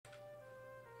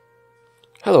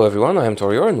Hello everyone, I am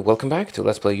Taureor and welcome back to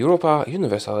Let's Play Europa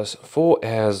Universalis IV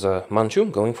as Manchu,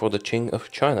 going for the Qing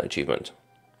of China achievement.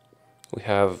 We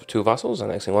have two vassals,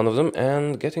 annexing one of them,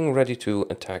 and getting ready to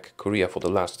attack Korea for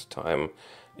the last time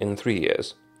in 3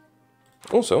 years.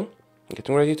 Also,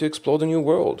 getting ready to explore the New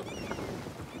World.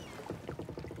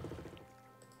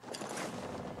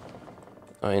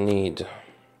 I need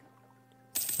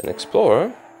an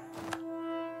explorer.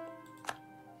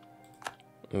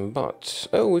 But,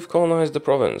 oh, we've colonized the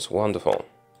province. Wonderful.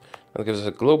 That gives us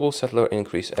a global settler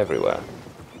increase everywhere.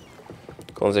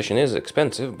 Colonization is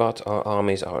expensive, but our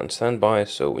armies are on standby,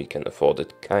 so we can afford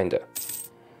it, kinda.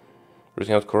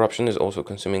 Rooting out corruption is also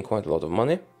consuming quite a lot of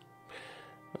money.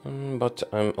 But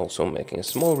I'm also making a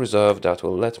small reserve that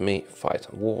will let me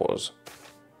fight wars.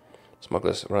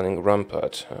 Smugglers running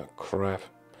rampart. Crap.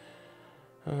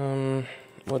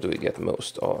 What do we get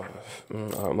most of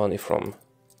our money from?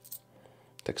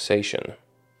 Taxation.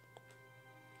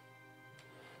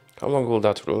 How long will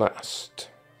that last?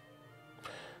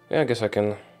 Yeah, I guess I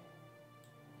can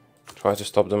try to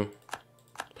stop them.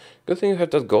 Good thing you have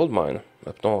that gold mine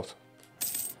up north.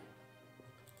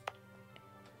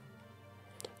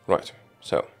 Right,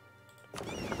 so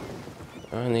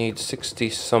I need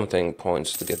 60-something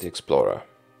points to get the explorer.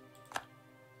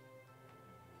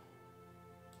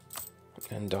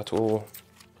 And that will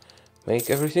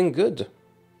make everything good.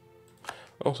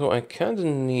 Also, I kinda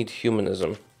need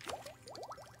humanism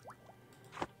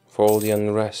for all the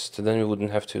unrest, then we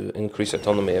wouldn't have to increase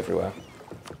autonomy everywhere.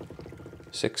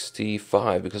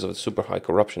 65 because of the super high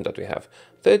corruption that we have.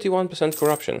 31%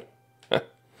 corruption. At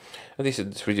least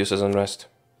it reduces unrest.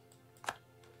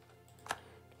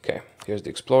 Okay, here's the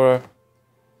explorer.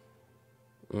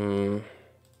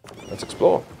 Let's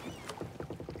explore.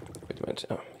 Wait a minute.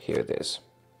 Oh, here it is.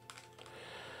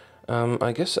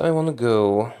 I guess I want to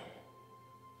go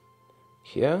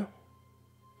here?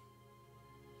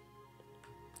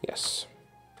 Yes.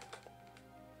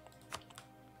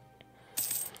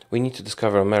 We need to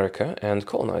discover America and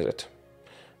colonize it.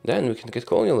 Then we can get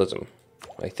colonialism,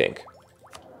 I think.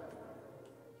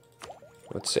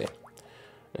 Let's see.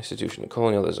 Institution,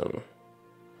 colonialism.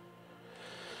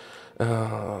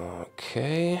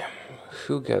 Okay.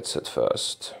 Who gets it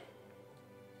first?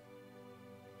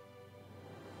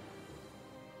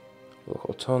 Local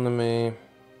autonomy.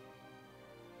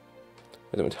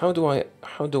 Wait a minute, how do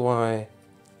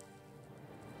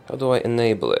I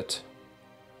enable it?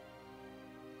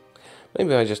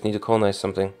 Maybe I just need to colonize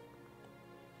something.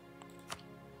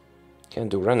 Can't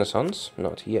do Renaissance,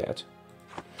 not yet.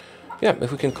 Yeah,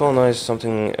 if we can colonize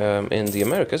something in the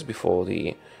Americas before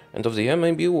the end of the year,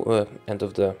 maybe end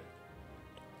of the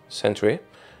century,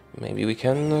 maybe we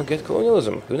can get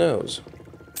colonialism. Who knows?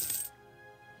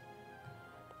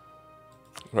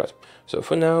 Right. So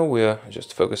for now we're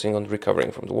just focusing on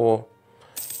recovering from the war,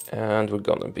 and we're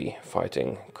gonna be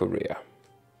fighting Korea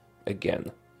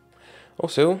again.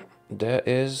 Also, there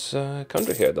is a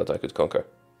country here that I could conquer.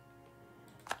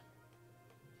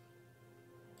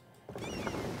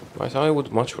 But I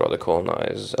would much rather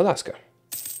colonize Alaska.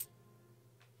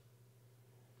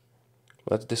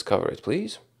 Let's discover it,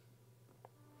 please.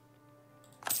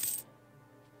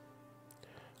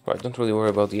 Right, don't really worry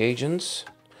about the agents.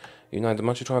 Unite the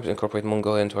Manchu Tribes, incorporate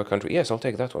Mongolia into our country. Yes, I'll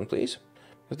take that one, please.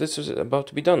 Because this is about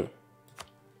to be done.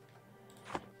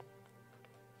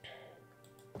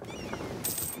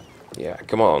 Yeah,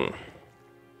 come on.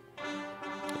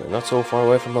 You're not so far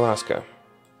away from Alaska.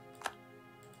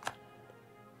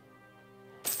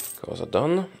 Cause are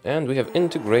done. And we have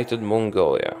integrated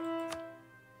Mongolia.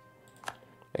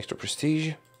 Extra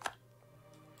prestige.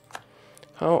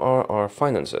 How are our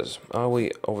finances? Are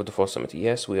we over the fourth summit?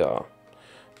 Yes, we are.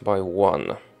 By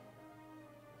 1.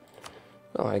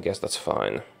 Well, I guess that's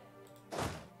fine.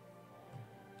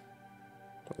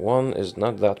 1 is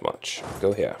not that much.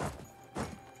 Go here.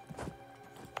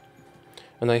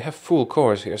 And I have full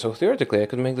cores here, so theoretically I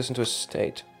could make this into a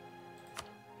state.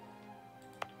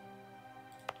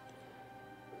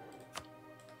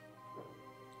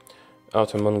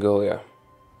 Outer Mongolia.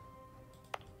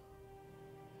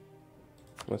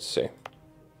 Let's see.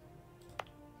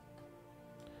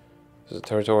 This is a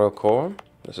territorial core.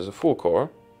 This is a full core.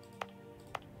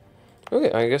 Okay,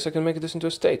 I guess I can make this into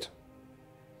a state.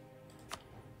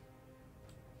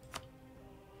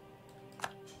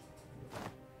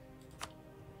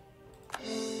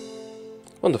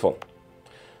 Wonderful.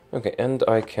 Okay, and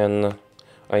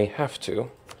I have to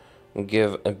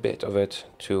give a bit of it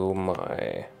to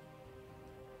my...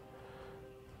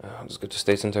 let's go to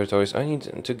states and territories. I need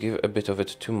to give a bit of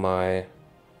it to my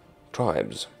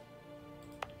tribes.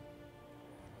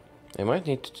 I might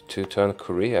need to turn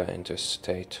Korea into a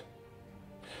state.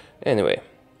 Anyway,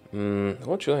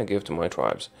 what should I give to my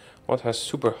tribes? What has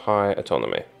super high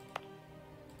autonomy?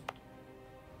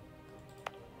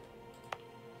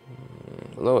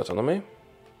 Low autonomy?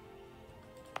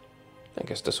 I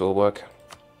guess this will work.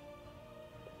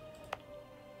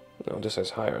 No, this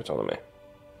has higher autonomy.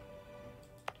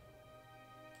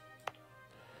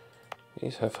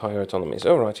 These have higher autonomies.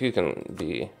 Oh, right, you can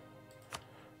be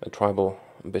a tribal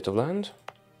bit of land.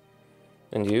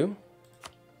 And you.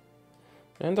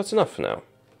 And that's enough for now.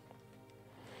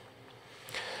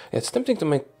 It's tempting to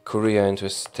make Korea into a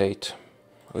state.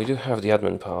 We do have the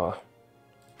admin power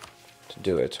to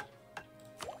do it.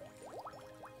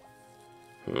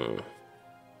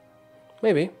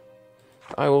 Maybe.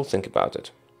 I will think about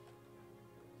it.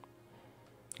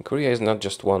 Korea is not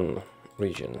just one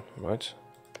region, right?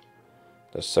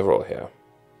 There's several here.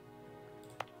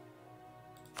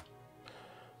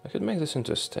 I could make this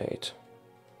into a state.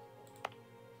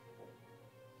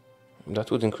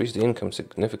 That would increase the income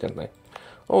significantly.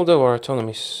 Although our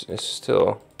autonomy is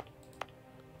still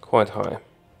quite high.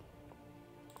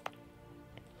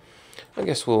 I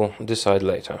guess we'll decide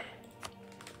later.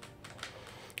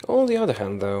 On the other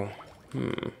hand, though,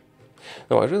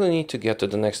 no, I really need to get to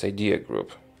the next idea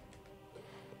group.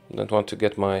 I don't want to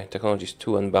get my technologies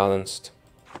too unbalanced.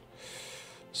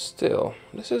 Still,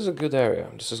 this is a good area.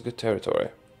 This is good territory.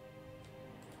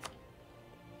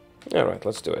 Alright,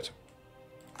 let's do it.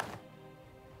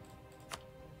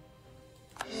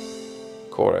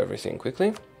 Core everything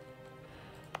quickly.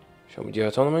 Show me the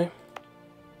autonomy.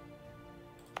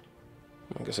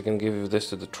 I guess I can give this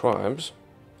to the tribes.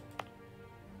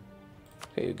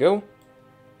 Here you go.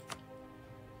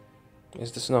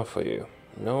 Is this enough for you?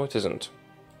 No, it isn't.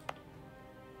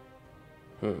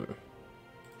 I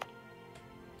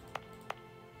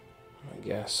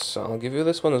guess I'll give you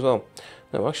this one as well.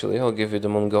 No, actually, I'll give you the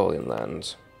Mongolian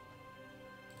lands.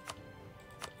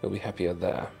 You'll be happier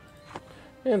there.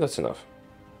 And that's enough.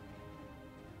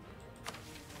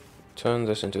 Turn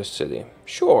this into a city.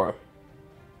 Sure.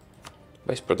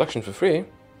 Base production for free.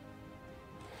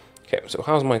 Okay, so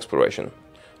how's my exploration?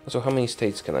 So how many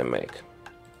states can I make?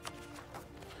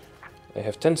 I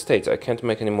have 10 states. I can't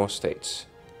make any more states.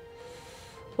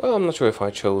 Well, I'm not sure if I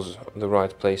chose the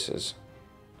right places.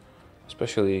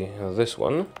 Especially this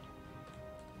one.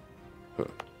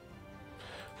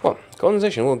 Well,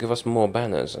 colonization will give us more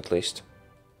banners, at least.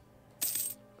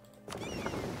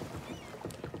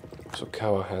 So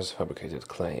Kawa has fabricated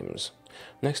claims.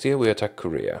 Next year we attack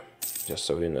Korea, just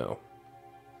so you know.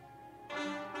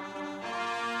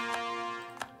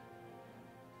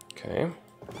 Okay.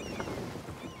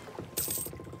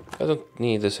 I don't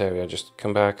need this area, just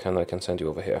come back and I can send you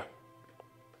over here.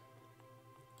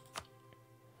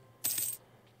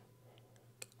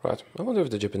 Right, I wonder if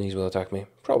the Japanese will attack me.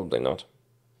 Probably not.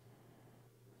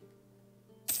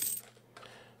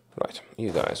 Right,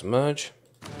 you guys merge.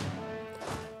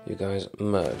 You guys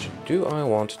merge. Do I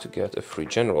want to get a free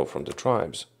general from the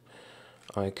tribes?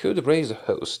 I could raise a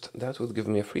host. That would give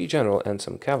me a free general and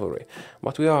some cavalry.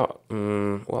 But we are,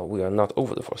 well, we are not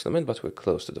over the force limit, but we're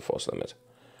close to the force limit.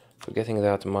 So getting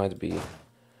that might be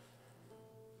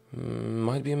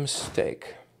a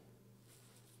mistake.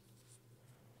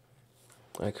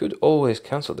 I could always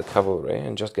cancel the cavalry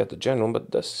and just get the general,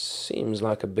 but this seems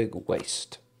like a big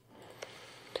waste.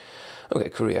 Okay,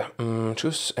 Korea.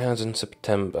 Truce ends in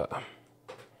September.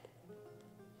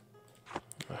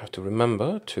 I have to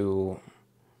remember to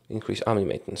increase army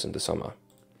maintenance in the summer.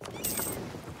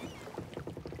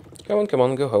 Come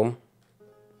on, go home.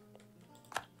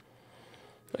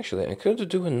 Actually, I could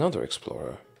do another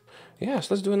explorer. Yes,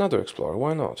 let's do another explorer,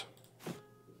 why not?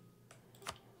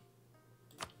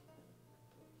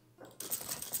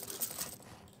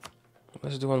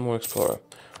 Let's do one more explorer.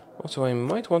 Also, I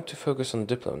might want to focus on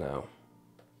Diplo now,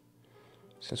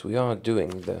 since we are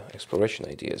doing the exploration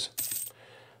ideas.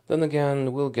 Then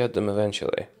again, we'll get them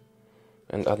eventually,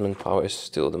 and admin power is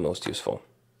still the most useful.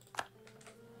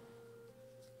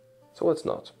 So let's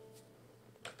not.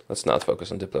 Let's not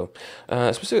focus on Diplo,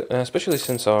 especially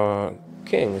since our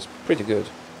king is pretty good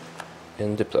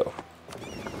in Diplo.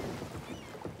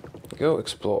 Go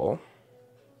explore.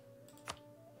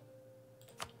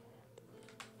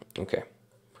 Okay.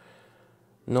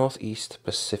 Northeast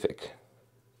Pacific.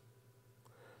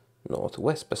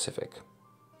 Northwest Pacific.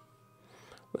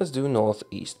 Let's do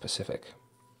Northeast Pacific.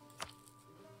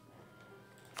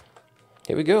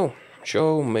 Here we go.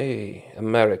 Show me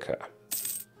America.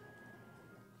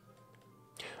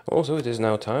 Also, it is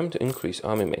now time to increase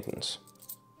army maintenance.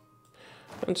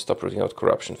 And stop rooting out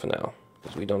corruption for now,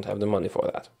 because we don't have the money for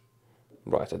that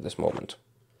right at this moment.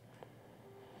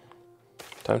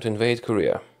 Time to invade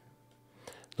Korea.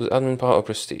 Lose admin power or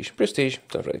prestige? Prestige,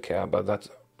 don't really care about that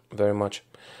very much.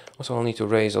 Also, I'll need to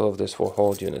raise all of this for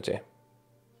Horde Unity.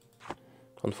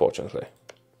 Unfortunately.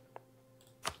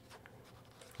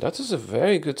 That is a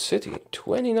very good city.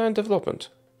 29 development.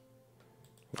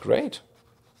 Great.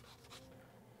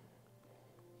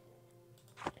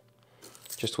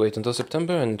 Just wait until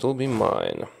September and it'll be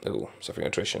mine. Oh, suffering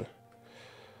attrition.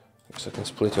 I guess I can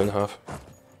split you in half.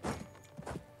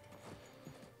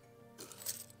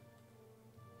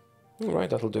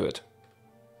 Alright, that'll do it.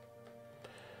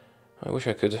 I wish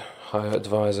I could hire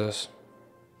advisors.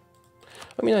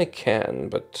 I mean, I can,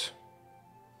 but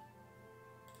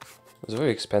it's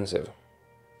very expensive.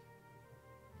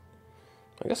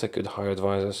 I guess I could hire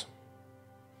advisors.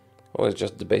 Or it's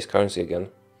just the base currency again.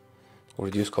 Or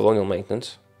reduce colonial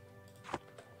maintenance.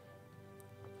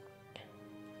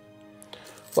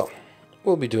 Well,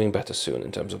 we'll be doing better soon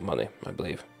in terms of money, I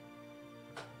believe.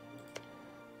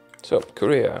 So,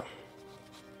 Korea.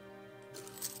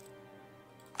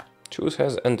 Truce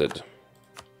has ended.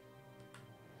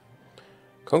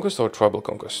 Conquest or tribal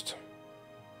conquest?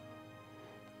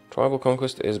 Tribal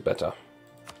conquest is better.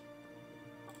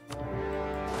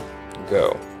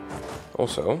 Go.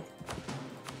 Also,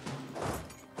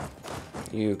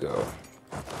 you go.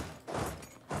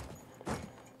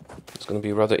 It's going to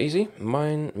be rather easy.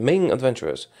 Ming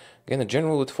adventurers. Gain a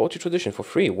general with 40 tradition for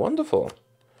free. Wonderful.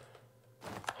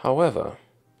 However,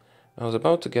 I was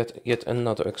about to get yet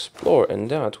another explorer,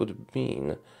 and that would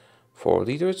mean 4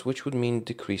 leaders, which would mean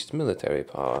decreased military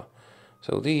power.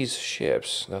 So these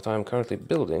ships that I'm currently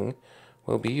building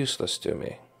will be useless to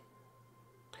me.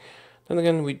 Then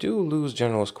again, we do lose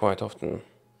generals quite often.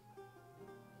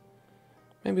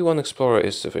 Maybe 1 explorer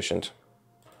is sufficient.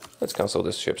 Let's cancel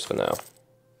these ships for now.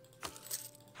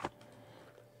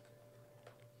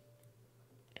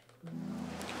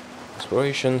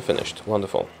 Exploration finished.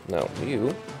 Wonderful. Now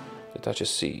you detach a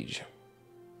siege.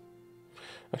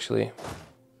 Actually,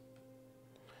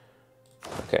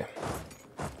 okay.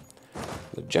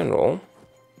 The general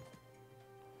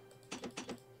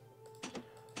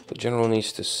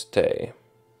needs to stay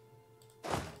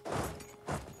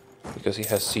because he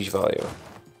has siege value.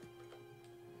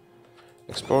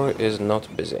 Explorer is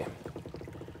not busy.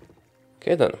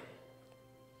 Okay then.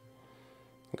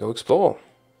 Go explore.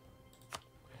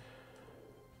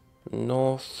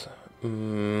 North.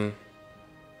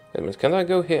 Wait a minute, can I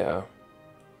go here?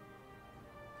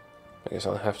 I guess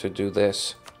I'll have to do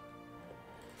this.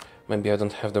 Maybe I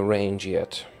don't have the range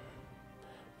yet.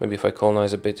 Maybe if I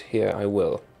colonize a bit here, I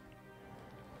will.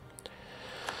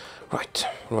 Right.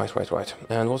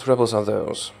 And what rebels are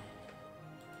those?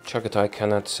 Chagatai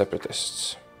Khanate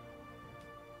separatists.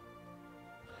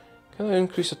 Can I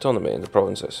increase autonomy in the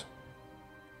provinces?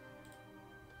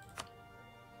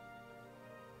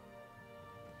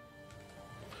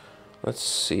 Let's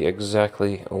see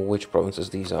exactly which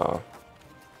provinces these are.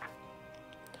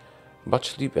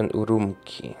 Bachlib and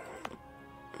Urumqi.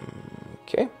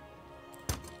 Okay.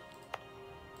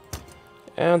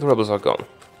 And the rebels are gone.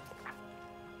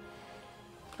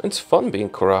 It's fun being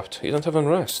corrupt. You don't have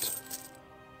unrest.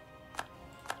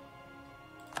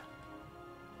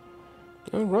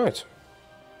 Alright.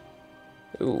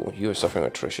 Ooh, you're suffering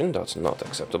attrition. That's not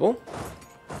acceptable.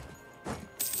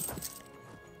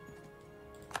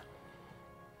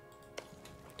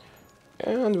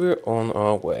 And we're on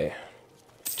our way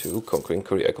to conquering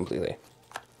Korea completely.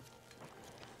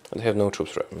 And they have no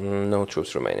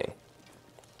troops remaining.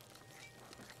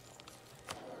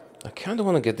 I kind of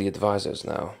want to get the advisors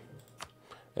now.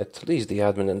 At least the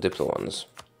admin and diplo ones.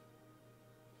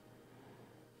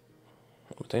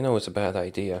 But I know it's a bad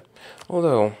idea.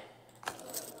 Although,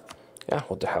 yeah,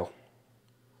 what the hell.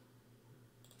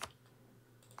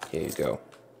 Here you go.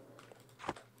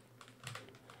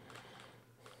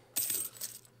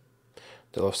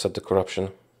 They'll offset the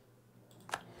corruption.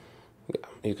 Yeah,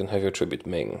 you can have your tribute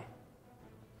Ming.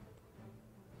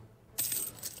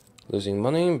 Losing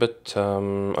money, but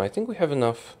I think we have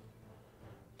enough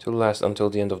to last until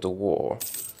the end of the war.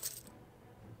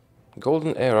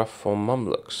 Golden era for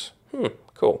Mamluks.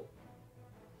 Cool.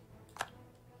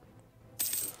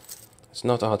 It's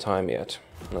not our time yet.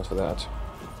 Not for that.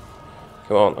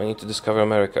 Come on, I need to discover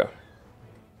America.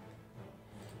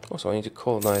 Also, I need to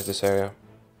colonize this area.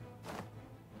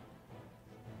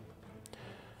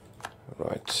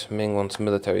 Right, Ming wants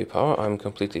military power. I'm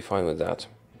completely fine with that.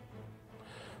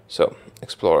 So,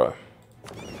 explorer.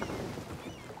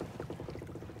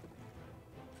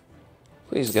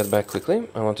 Please get back quickly.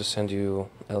 I want to send you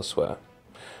elsewhere.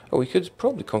 Oh, we could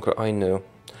probably conquer Ainu.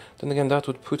 Then again, that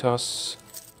would put us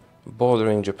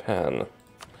bordering Japan,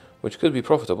 which could be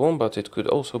profitable, but it could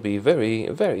also be very,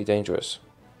 very dangerous.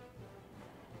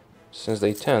 since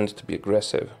they tend to be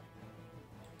aggressive.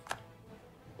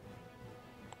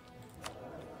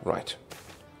 Right.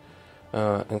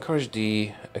 Encourage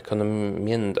the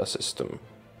Economienda system.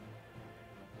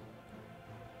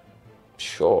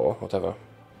 Sure, whatever.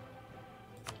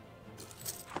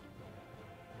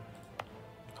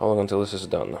 How long until this is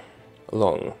done?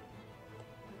 Long.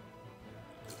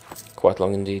 Quite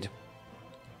long indeed.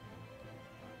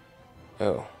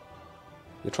 Oh.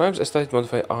 The tribe's estate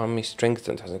modified army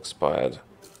strengthened has expired.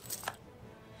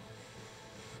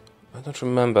 I don't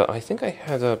remember. I think I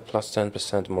had a plus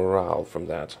 10% morale from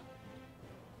that.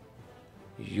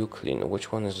 Euclid.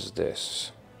 Which one is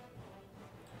this?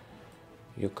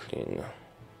 Euclid.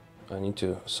 I need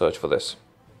to search for this.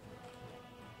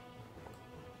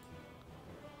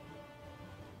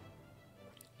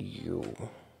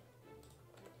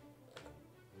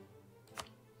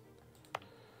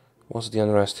 What's the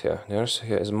unrest here? The unrest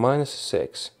here is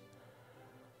 -6.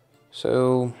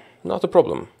 So, not a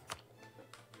problem.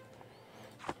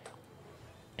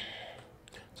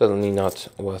 Certainly not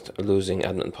worth losing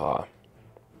admin power.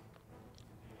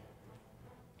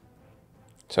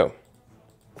 So,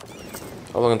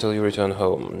 how long until you return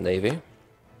home, Navy?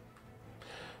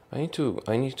 I need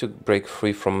to break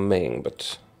free from Ming,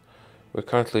 but we're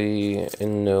currently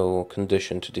in no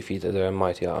condition to defeat their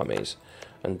mighty armies,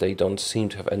 and they don't seem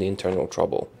to have any internal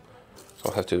trouble. So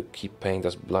I'll have to keep paying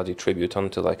this bloody tribute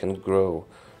until I can grow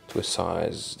to a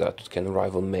size that can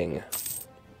rival Ming.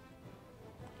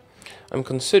 I'm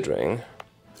considering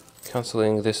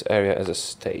cancelling this area as a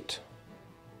state.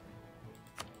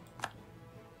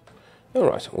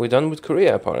 Alright, we're done with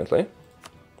Korea apparently.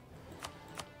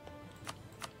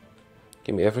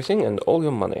 Give me everything and all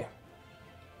your money.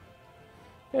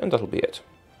 And that'll be it.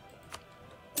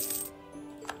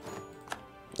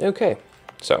 Okay,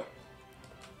 so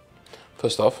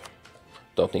first off,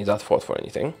 don't need that fort for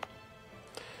anything.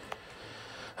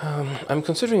 I'm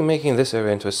considering making this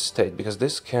area into a state because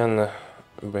this can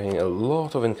bring a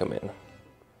lot of income in.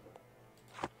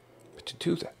 But to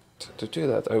do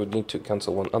that, I would need to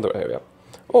cancel one other area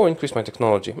or increase my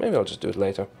technology. Maybe I'll just do it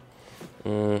later.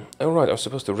 Oh right, I was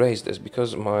supposed to raise this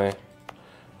because my...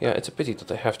 Yeah, it's a pity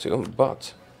that I have to,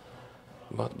 but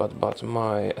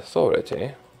my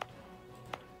authority,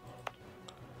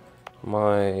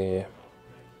 my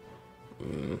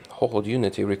horde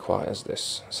unity requires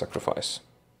this sacrifice.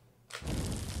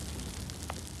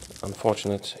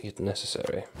 Unfortunate yet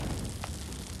necessary.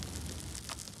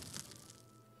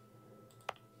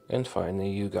 And finally,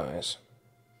 you guys.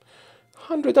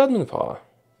 100 admin power.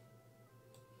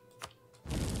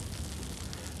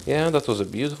 Yeah, that was a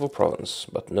beautiful province,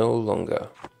 but no longer.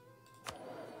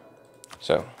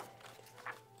 So,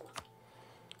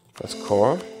 that's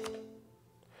core.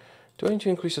 Do I need to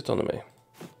increase autonomy?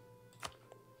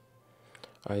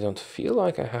 I don't feel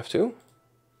like I have to.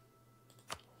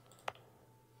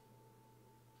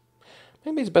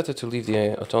 Maybe it's better to leave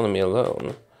the autonomy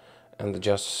alone and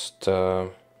just...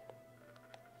 I'm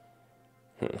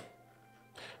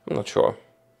not sure.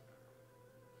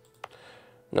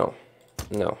 No.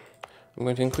 I'm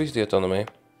going to increase the autonomy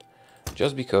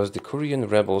just because the Korean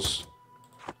rebels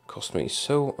cost me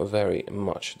so very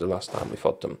much the last time we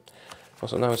fought them.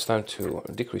 Also, now it's time to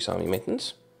decrease army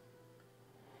maintenance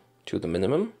to the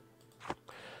minimum.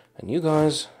 And you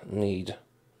guys need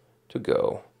to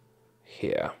go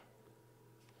here.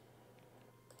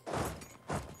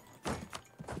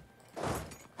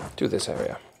 To this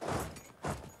area.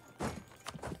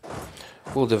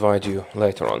 We'll divide you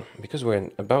later on, because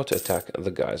we're about to attack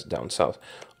the guys down south.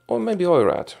 Or maybe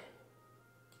Oirat.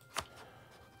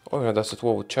 Oirat that's at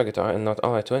war with Chagatai and not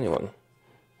allied to anyone.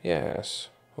 Yes,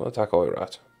 we'll attack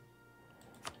Oirat.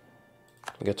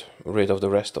 Get rid of the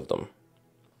rest of them.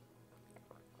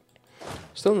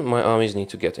 Still, my armies need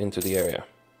to get into the area.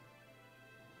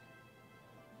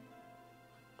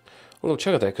 Although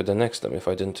Chagatai could annex them if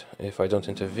I don't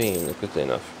intervene quickly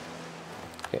enough.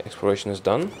 Okay, exploration is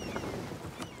done.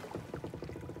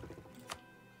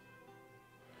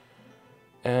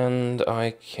 And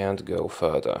I can't go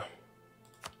further.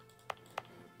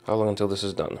 How long until this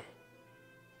is done?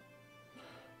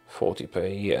 40 per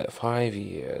year, 5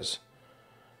 years.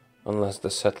 Unless the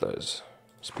settlers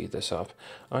speed this up.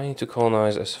 I need to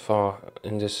colonize as far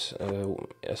this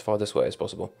way as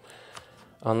possible.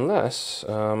 Unless,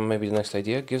 maybe the next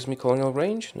idea gives me colonial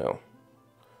range? No.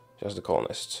 Just the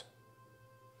colonists.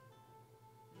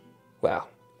 Well.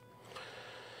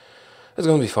 It's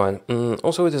gonna be fine.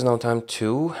 Also, it is now time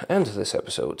to end this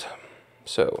episode.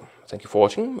 So, thank you for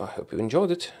watching, I hope you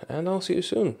enjoyed it, and I'll see you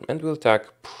soon. And we'll attack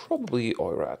probably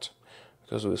Oirat,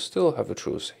 because we'll still have a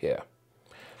truce here.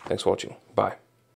 Thanks for watching, bye.